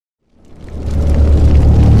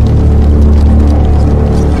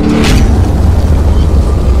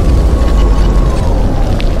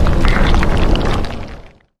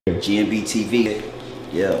GMB TV.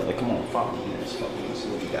 Yeah, like, come on, follow me. Let's see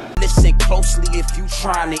what we got. Listen closely if you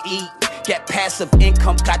trying to eat. Got passive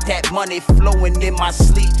income, got that money flowing in my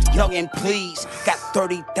sleep. Young and please, got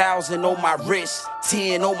 30,000 on my wrist,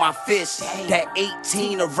 10 on my fist. That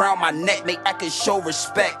 18 around my neck, make I can show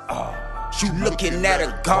respect. You looking at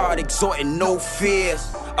a God exhorting no fear.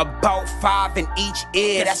 About 5 in each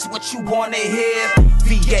ear, that's what you wanna hear.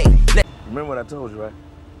 VA. Remember what I told you, right?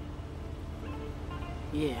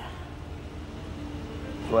 Yeah,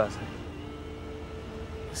 What I say?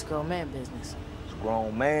 it's grown man business. It's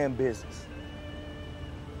grown man business.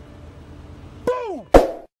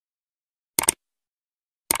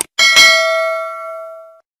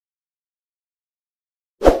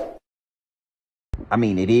 I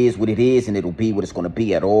mean, it is what it is, and it'll be what it's going to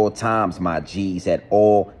be at all times, my G's, at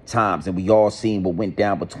all times. And we all seen what went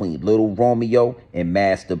down between Little Romeo and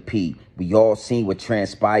Master P. We all seen what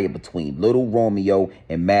transpired between Little Romeo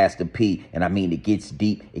and Master P. And I mean, it gets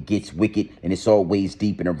deep, it gets wicked, and it's always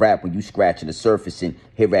deep in a rap when you scratching the surface. And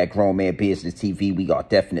here at Grown Man Business TV, we are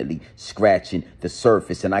definitely scratching the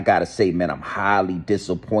surface. And I gotta say, man, I'm highly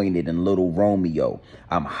disappointed in Little Romeo.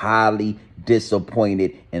 I'm highly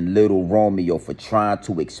disappointed in Little Romeo for trying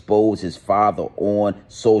to expose his father on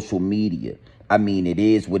social media. I mean, it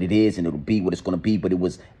is what it is, and it'll be what it's going to be, but it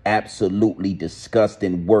was absolutely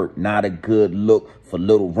disgusting work. Not a good look for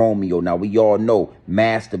Little Romeo. Now, we all know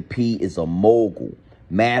Master P is a mogul.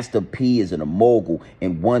 Master P is a mogul,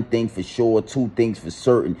 and one thing for sure, two things for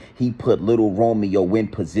certain, he put Little Romeo in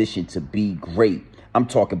position to be great. I'm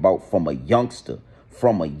talking about from a youngster.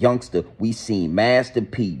 From a youngster, we seen Master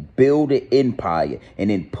P build an empire and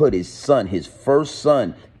then put his son, his first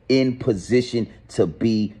son, in position to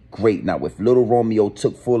be great. Now, if Little Romeo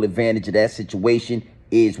took full advantage of that situation,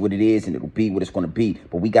 is what it is, and it'll be what it's going to be.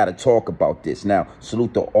 But we got to talk about this. Now,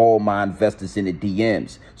 salute to all my investors in the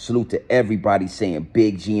DMs. Salute to everybody saying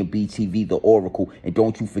Big GMB TV, the Oracle. And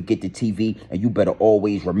don't you forget the TV, and you better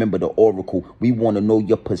always remember the Oracle. We want to know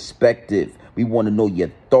your perspective. We want to know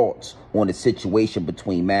your thoughts on the situation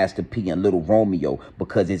between Master P and Little Romeo,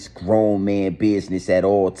 because it's grown man business at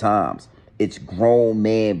all times. It's grown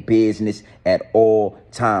man business at all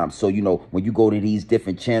times. So, you know, when you go to these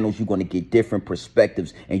different channels, you're going to get different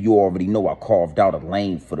perspectives. And you already know I carved out a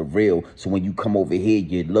lane for the real. So when you come over here,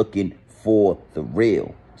 you're looking for the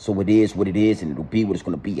real. So it is what it is, and it'll be what it's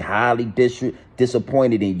going to be. Highly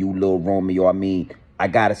disappointed in you, Little Romeo. I mean, I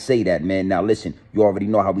got to say that, man. Now, listen, you already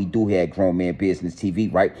know how we do here at Grown Man Business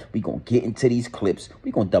TV, right? We're going to get into these clips.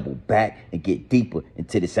 We're going to double back and get deeper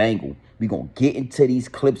into this angle. We're going to get into these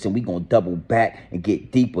clips, and we're going to double back and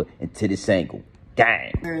get deeper into this angle.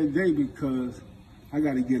 Dang. Bad day because I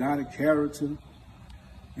got to get out of character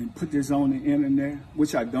and put this on the internet,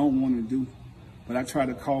 which I don't want to do. But I try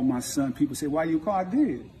to call my son. People say, why you call? I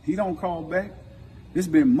did. He don't call back. It's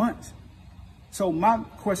been months. So my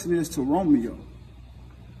question is to Romeo.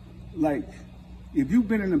 Like, if you've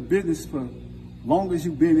been in the business for long as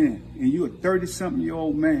you've been in, and you're a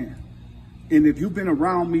 30-something-year-old man, and if you've been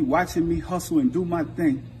around me, watching me hustle and do my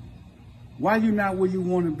thing, why you not where you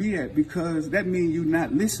want to be at? Because that means you're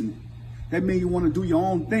not listening. That means you want to do your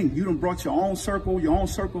own thing. You done brought your own circle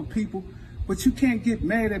of people, but you can't get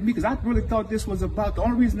mad at me, because I really thought this was about, the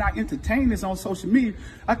only reason I entertained this on social media,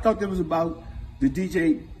 I thought it was about the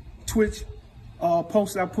DJ Twitch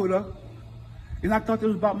post I put up. And I thought it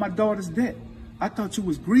was about my daughter's death. I thought you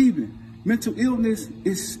was grieving. Mental illness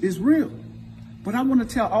is real. But I want to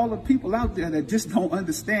tell all the people out there that just don't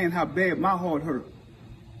understand how bad my heart hurt.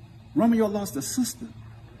 Romeo lost a sister,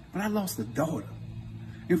 but I lost a daughter.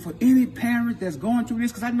 And for any parent that's going through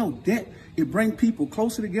this, because I know death, it brings people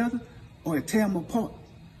closer together or it tear them apart.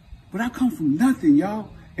 But I come from nothing, y'all.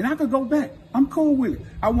 And I could go back. I'm cool with it.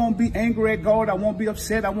 I won't be angry at God. I won't be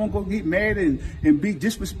upset. I won't go get mad and be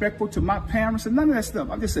disrespectful to my parents and none of that stuff.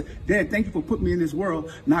 I just say, Dad, thank you for putting me in this world.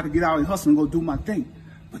 Now I can get out and hustle and go do my thing.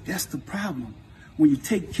 But that's the problem. When you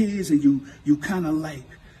take kids and you kind of like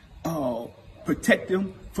protect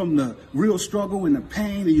them from the real struggle and the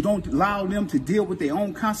pain, and you don't allow them to deal with their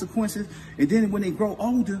own consequences. And then when they grow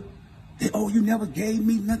older, oh, you never gave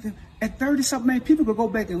me nothing. At 30-something, man, people could go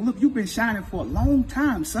back and look. You've been shining for a long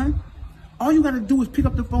time, son. All you got to do is pick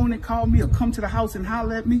up the phone and call me or come to the house and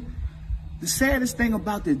holler at me. The saddest thing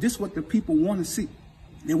about this is what the people want to see.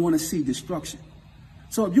 They want to see destruction.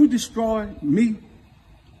 So if you destroy me,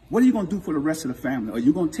 what are you going to do for the rest of the family? Are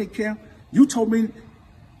you going to take care? You told me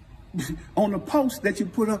on the post that you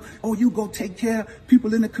put up, oh, you go take care of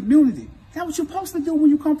people in the community. That's what you're supposed to do when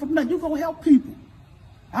you come from nothing. You go help people.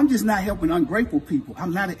 I'm just not helping ungrateful people.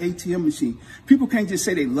 I'm not an ATM machine. People can't just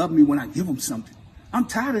say they love me when I give them something. I'm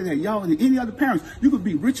tired of that, y'all. And any other parents, you could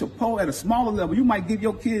be rich or poor at a smaller level. You might give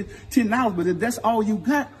your kid $10, but if that's all you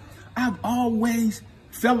got, I've always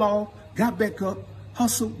fell off, got back up,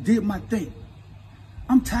 hustled, did my thing.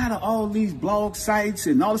 I'm tired of all these blog sites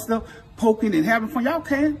and all this stuff, poking and having fun. Y'all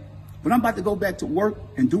can, but I'm about to go back to work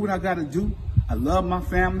and do what I got to do. I love my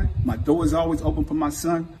family. My door is always open for my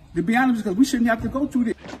son. To be honest, because we shouldn't have to go through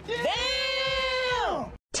this.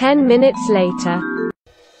 Damn! 10 minutes later.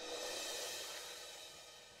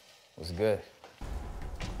 What's good?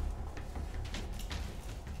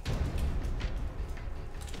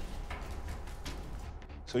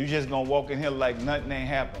 So you just gonna walk in here like nothing ain't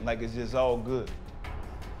happened, like it's just all good.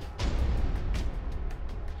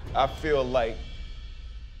 I feel like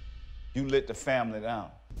you let the family down.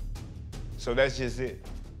 So that's just it.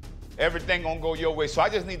 Everything gonna go your way, so I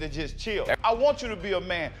just need to just chill. I want you to be a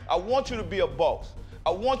man. I want you to be a boss. I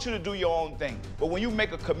want you to do your own thing. But when you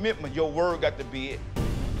make a commitment, your word got to be it.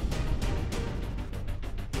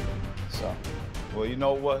 So, Well, you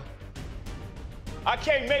know what? I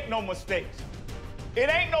can't make no mistakes. It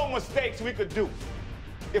ain't no mistakes we could do.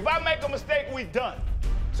 If I make a mistake, we done.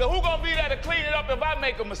 So who gonna be there to clean it up if I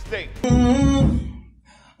make a mistake?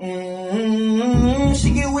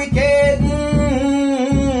 She get wicked,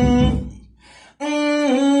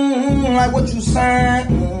 like what you said,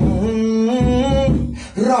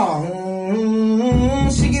 wrong.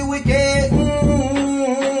 She get wicked,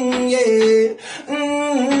 yeah.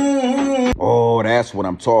 Oh, that's what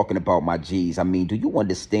I'm talking about, my G's. I mean, do you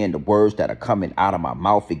understand the words that are coming out of my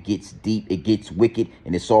mouth? It gets deep, it gets wicked,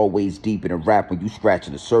 and it's always deep in a rap when you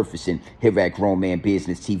scratching the surface. And here at Grown Man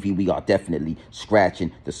Business TV, we are definitely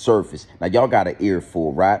scratching the surface. Now, y'all got an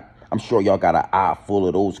earful, right? I'm sure y'all got an eye full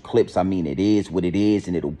of those clips. I mean, it is what it is,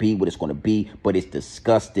 and it'll be what it's going to be, but it's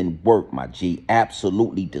disgusting work, my G.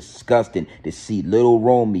 Absolutely disgusting to see little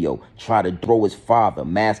Romeo try to throw his father,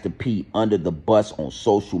 Master P, under the bus on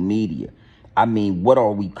social media. I mean, what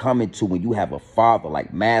are we coming to when you have a father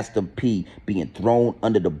like Master P being thrown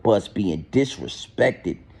under the bus, being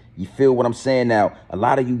disrespected? You feel what I'm saying? Now, a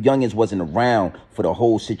lot of you youngins wasn't around for the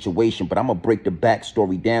whole situation, but I'm going to break the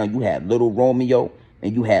backstory down. You had little Romeo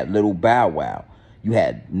and you had little Bow Wow. You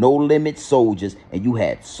had No Limit Soldiers and you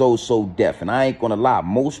had So So Def. And I ain't going to lie,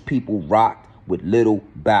 most people rocked with little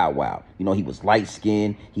Bow Wow. You know, he was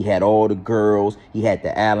light-skinned. He had all the girls. He had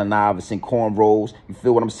the Allen Iverson cornrows. You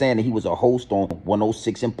feel what I'm saying? And he was a host on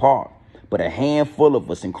 106 in Park. But a handful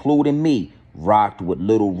of us, including me, rocked with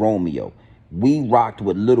little Romeo. We rocked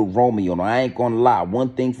with little Romeo. Now, I ain't gonna lie. One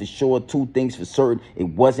thing for sure, two things for certain. It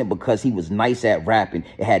wasn't because he was nice at rapping.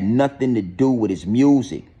 It had nothing to do with his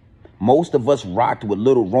music. Most of us rocked with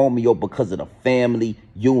little Romeo because of the family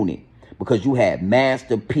unit. Because you had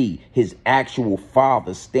Master P, his actual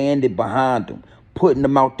father, standing behind him, putting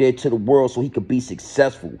him out there to the world so he could be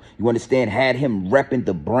successful. You understand? Had him repping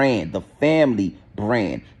the brand, the family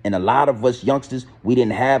brand. And a lot of us youngsters, we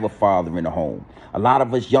didn't have a father in the home. A lot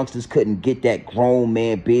of us youngsters couldn't get that grown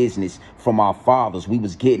man business from our fathers. We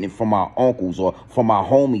was getting it from our uncles or from our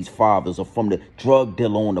homies' fathers or from the drug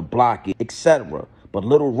dealer on the block, etc. But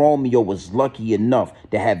little Romeo was lucky enough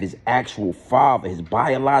to have his actual father, his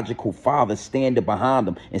biological father, standing behind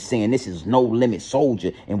him and saying, this is No Limit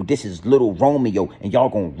Soldier and this is little Romeo and y'all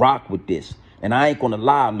gonna rock with this. And I ain't gonna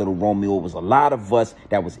lie, little Romeo, it was a lot of us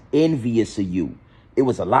that was envious of you. It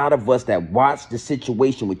was a lot of us that watched the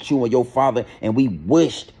situation with you and your father and we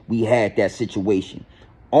wished we had that situation.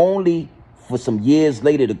 Only for some years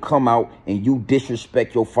later to come out and you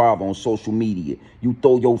disrespect your father on social media. You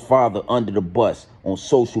throw your father under the bus on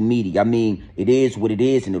social media. I mean, it is what it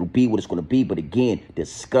is and it'll be what it's going to be. But again,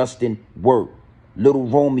 disgusting work. Little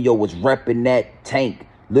Romeo was repping that tank.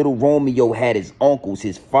 Little Romeo had his uncles,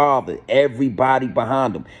 his father, everybody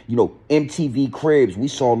behind him. You know, MTV Cribs. We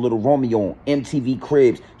saw Little Romeo on MTV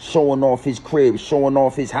Cribs showing off his crib, showing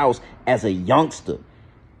off his house as a youngster.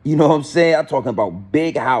 You know what I'm saying? I'm talking about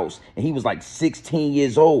big house. And he was like 16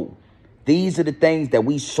 years old. These are the things that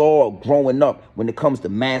we saw growing up when it comes to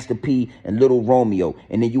Master P and Little Romeo.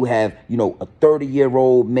 And then you have, you know, a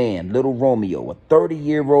 30-year-old man, Little Romeo, a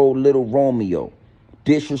 30-year-old Little Romeo,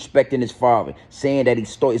 disrespecting his father, saying that he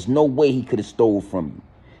stole. There's no way he could have stole from you.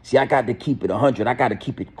 See, I got to keep it 100. I got to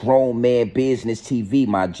keep it Grown Man Business TV,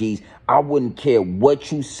 my G's. I wouldn't care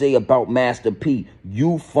what you say about Master P.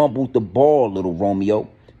 You fumbled the ball, Little Romeo.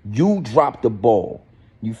 You dropped the ball.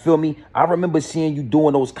 You feel me? I remember seeing you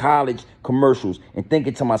doing those college commercials and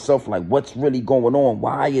thinking to myself, like, what's really going on?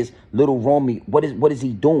 Why is Little Romeo, what is he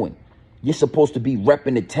doing? You're supposed to be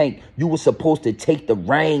repping the tank. You were supposed to take the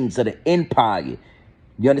reins of the empire.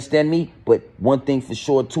 You understand me? But one thing for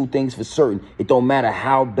sure, two things for certain. It don't matter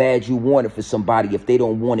how bad you want it for somebody if they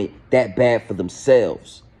don't want it that bad for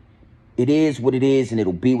themselves. It is what it is, and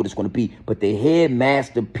it'll be what it's going to be. But to hear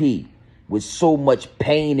Master P with so much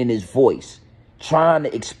pain in his voice, trying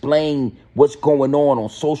to explain what's going on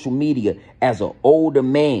social media as an older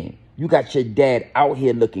man, you got your dad out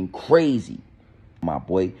here looking crazy. My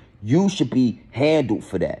boy, you should be handled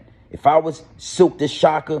for that. If I was Silk the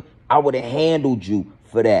Shocker, I would have handled you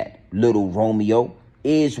for that, little Romeo.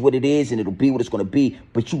 Is what it is, and it'll be what it's going to be.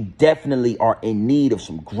 But you definitely are in need of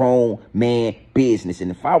some grown man business. And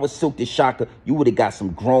if I was Silk the Shocker, you would have got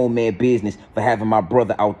some grown man business for having my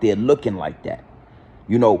brother out there looking like that.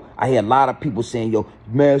 You know, I hear a lot of people saying, yo,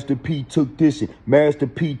 Master P took this and Master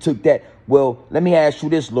P took that. Well, let me ask you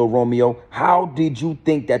this, little Romeo. How did you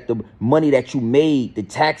think that the money that you made, the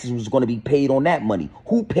taxes was going to be paid on that money?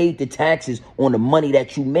 Who paid the taxes on the money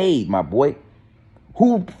that you made, my boy?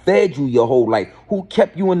 Who fed you your whole life? Who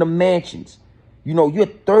kept you in the mansions? You know, you're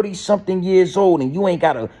 30-something years old and you ain't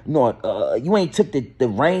got you ain't took the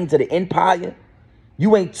reins of the empire.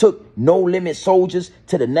 You ain't took No Limit Soldiers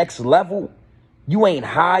to the next level. You ain't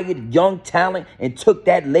hired young talent and took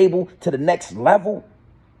that label to the next level.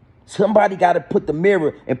 Somebody got to put the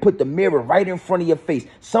mirror right in front of your face.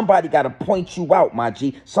 Somebody got to point you out, my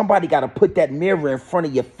G. Somebody got to put that mirror in front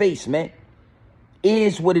of your face, man.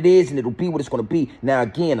 Is what it is, and it'll be what it's going to be. Now,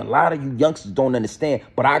 again, a lot of you youngsters don't understand,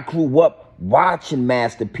 but I grew up watching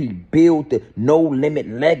Master P build the No Limit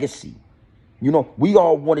legacy. You know, we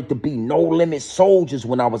all wanted to be No Limit Soldiers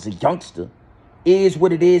when I was a youngster. Is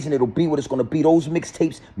what it is, and it'll be what it's going to be. Those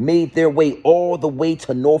mixtapes made their way all the way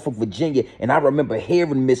to Norfolk, Virginia, and I remember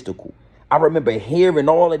hearing Mystical. I remember hearing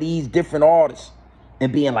all of these different artists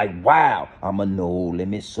and being like, wow, I'm a No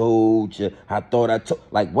Limit Soldier. I thought I took,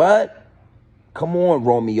 like, what? Come on,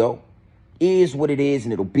 Romeo. Is what it is,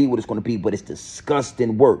 and it'll be what it's going to be, but it's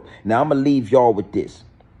disgusting work. Now, I'm going to leave y'all with this.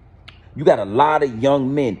 You got a lot of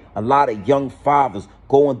young men, a lot of young fathers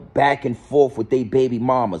going back and forth with their baby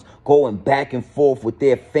mamas, going back and forth with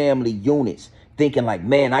their family units, thinking like,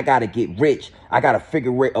 man, I got to get rich. I got to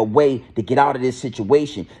figure a way to get out of this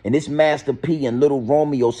situation. And this Master P and Little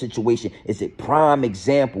Romeo situation is a prime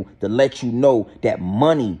example to let you know that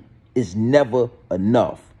money is never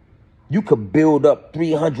enough. You could build up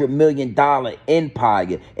 $300 million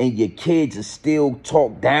empire and your kids will still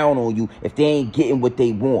talk down on you if they ain't getting what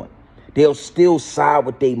they want. They'll still side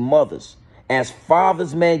with their mothers. As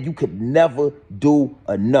fathers, man, you could never do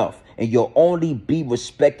enough. And you'll only be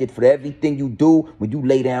respected for everything you do when you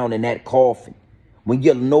lay down in that coffin. When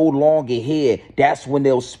you're no longer here, that's when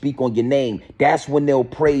they'll speak on your name. That's when they'll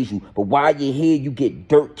praise you. But while you're here, you get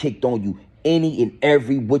dirt kicked on you any and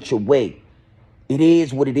every which way. It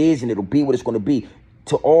is what it is, and it'll be what it's going to be.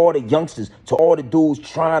 To all the youngsters, to all the dudes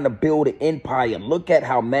trying to build an empire, look at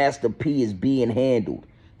how Master P is being handled.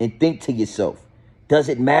 And think to yourself, does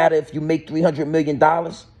it matter if you make $300 million?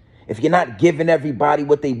 If you're not giving everybody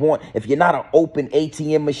what they want, if you're not an open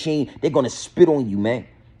ATM machine, they're going to spit on you, man.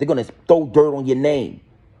 They're going to throw dirt on your name.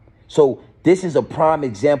 So this is a prime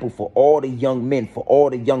example for all the young men, for all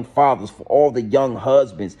the young fathers, for all the young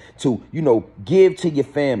husbands to, you know, give to your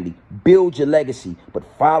family, build your legacy, but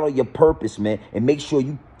follow your purpose, man, and make sure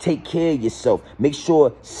you take care of yourself. Make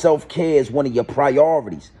sure self-care is one of your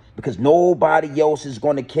priorities because nobody else is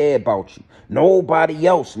going to care about you. Nobody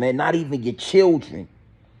else, man, not even your children,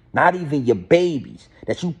 not even your babies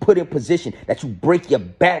that you put in position, that you break your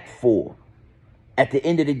back for. At the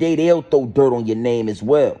end of the day, they'll throw dirt on your name as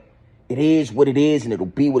well. It is what it is, and it'll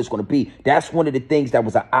be what it's going to be. That's one of the things that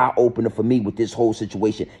was an eye-opener for me with this whole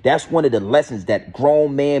situation. That's one of the lessons that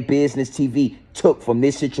Grown Man Business TV took from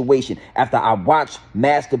this situation. After I watched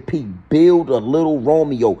Master P build a Little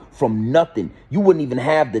Romeo from nothing. You wouldn't even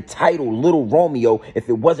have the title Little Romeo if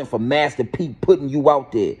it wasn't for Master P putting you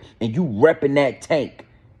out there and you repping that tank,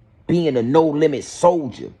 being a No Limit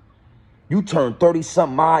Soldier. You turn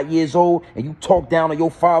 30-something odd years old and you talk down on your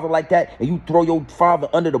father like that and you throw your father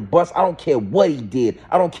under the bus. I don't care what he did.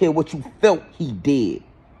 I don't care what you felt he did.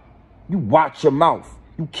 You watch your mouth.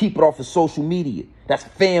 You keep it off of social media. That's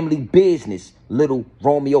family business, Little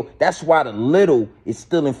Romeo. That's why the little is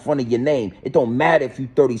still in front of your name. It don't matter if you're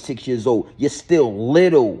 36 years old. You're still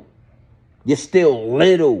little. You're still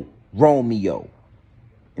Little Romeo.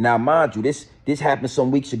 And now, mind you, this happened some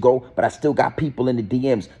weeks ago, but I still got people in the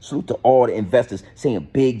DMs. Salute to all the investors saying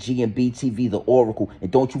Big G and BTV, the Oracle. And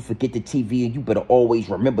don't you forget the TV, and you better always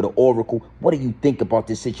remember the Oracle. What do you think about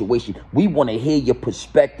this situation? We want to hear your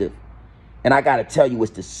perspective. And I got to tell you,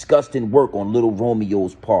 it's disgusting work on Little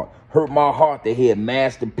Romeo's part. Hurt my heart to hear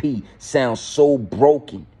Master P sound so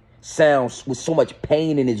broken, sounds with so much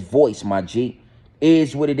pain in his voice, my G.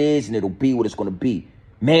 Is what it is, and it'll be what it's gonna be.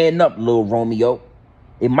 Man up, little Romeo.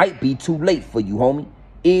 It might be too late for you, homie.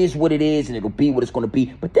 Is what it is, and it'll be what it's gonna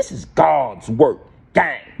be. But this is God's work.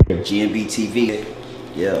 Gang. GMB TV.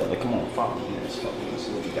 Yeah, like, come on, follow me. Let's see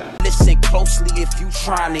what we got. Listen closely if you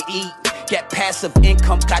trying to eat. Get passive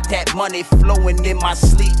income, got that money flowing in my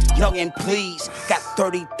sleep. Young and please, got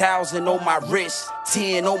 30,000 on my wrist,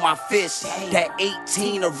 10 on my fist. That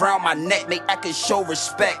 18 around my neck, make I can show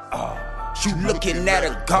respect. You looking at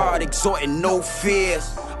a God exhorting no fear.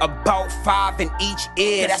 About 5 in each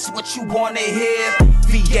ear, that's what you wanna hear.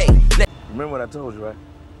 VA. Remember what I told you, right?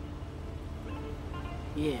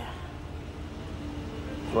 Yeah,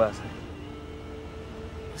 What I say?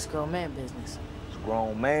 it's grown man business. It's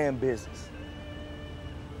grown man business.